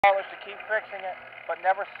dollars to keep fixing it, but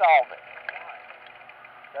never solve it.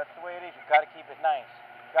 That's the way it is. You've got to keep it nice.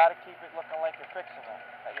 You've got to keep it looking like you're fixing it,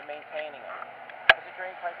 that you're maintaining it. There's a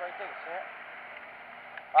drain pipe right there, you see it?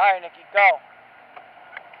 Alright, Nikki, go.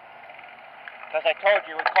 Because I told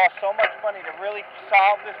you, it would cost so much money to really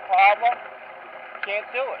solve this problem. Can't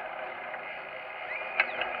do it.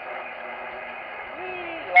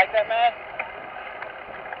 Whee! You like that, man?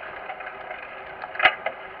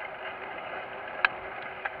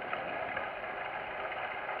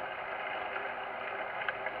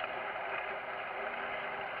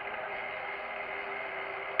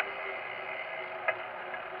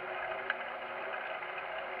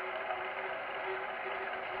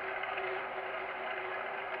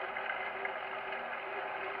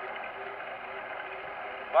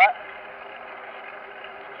 What?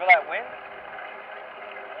 Feel that wind?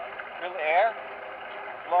 Feel the air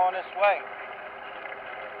blowing this way.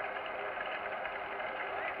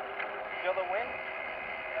 Feel the wind?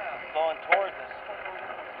 Blowing towards us.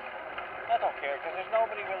 I don't care because there's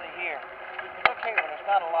nobody really here. It's okay when there's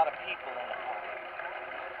not a lot of people in the park.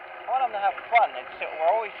 I want them to have fun. We're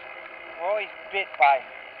always bit by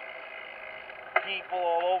people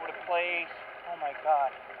all over the place. Oh my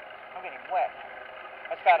God, I'm getting wet.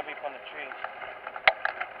 That's got to be from the trees.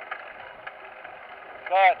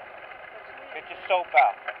 Good. Get your soap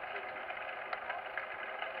out.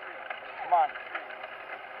 Come on.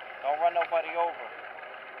 Don't run nobody over.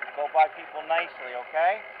 Go by people nicely,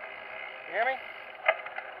 okay? You hear me?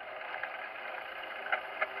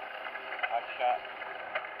 Hot shot.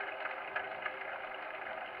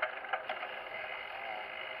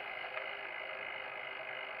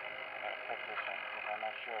 Gotta put this in because I'm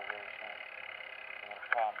not sure where it's at. I got a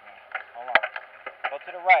problem here. Hold on. Go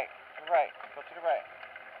to the right. To the right. Go to the right.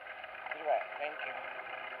 To the right. Thank you.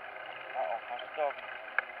 Uh-oh. How's the doggy?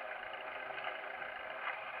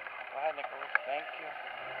 Go ahead, Nicholas. Thank you.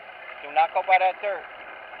 Do not go by that dirt.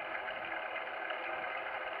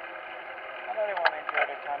 I know they want to enjoy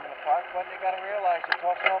their time in the park, but they got to realize it's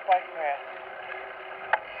also a bike path.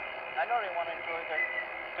 I know they want to enjoy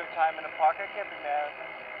their time in the park. I can't be mad at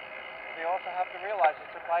them. They also have to realize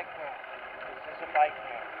it's a bike path. This is a bike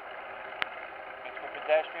path. It's for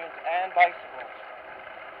pedestrians and bicycles.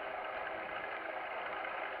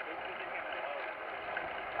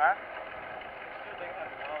 Huh?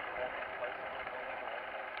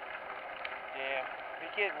 Yeah, we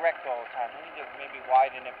get wrecked all the time. We need to maybe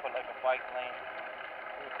widen it, put like a bike lane.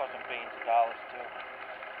 It would cost them billions of dollars too.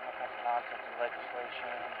 All kinds of nonsense and legislation.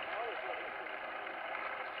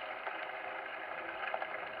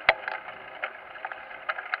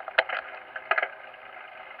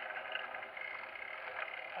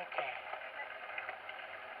 Okay.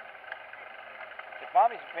 If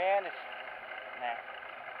Mommy's van is... Nah.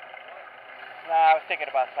 Nah, I was thinking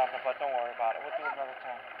about something, but don't worry about it. We'll do it another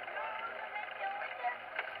time.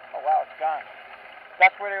 Oh wow, it's gone.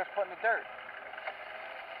 That's where they was putting the dirt.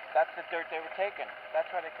 That's the dirt they were taking.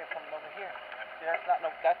 That's why they kept coming over here. See, that's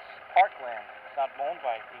parkland. It's not owned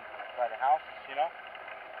by the houses, you know?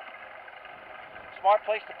 Smart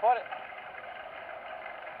place to put it.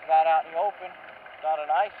 It's not out in the open. It's not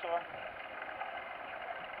an eyesore.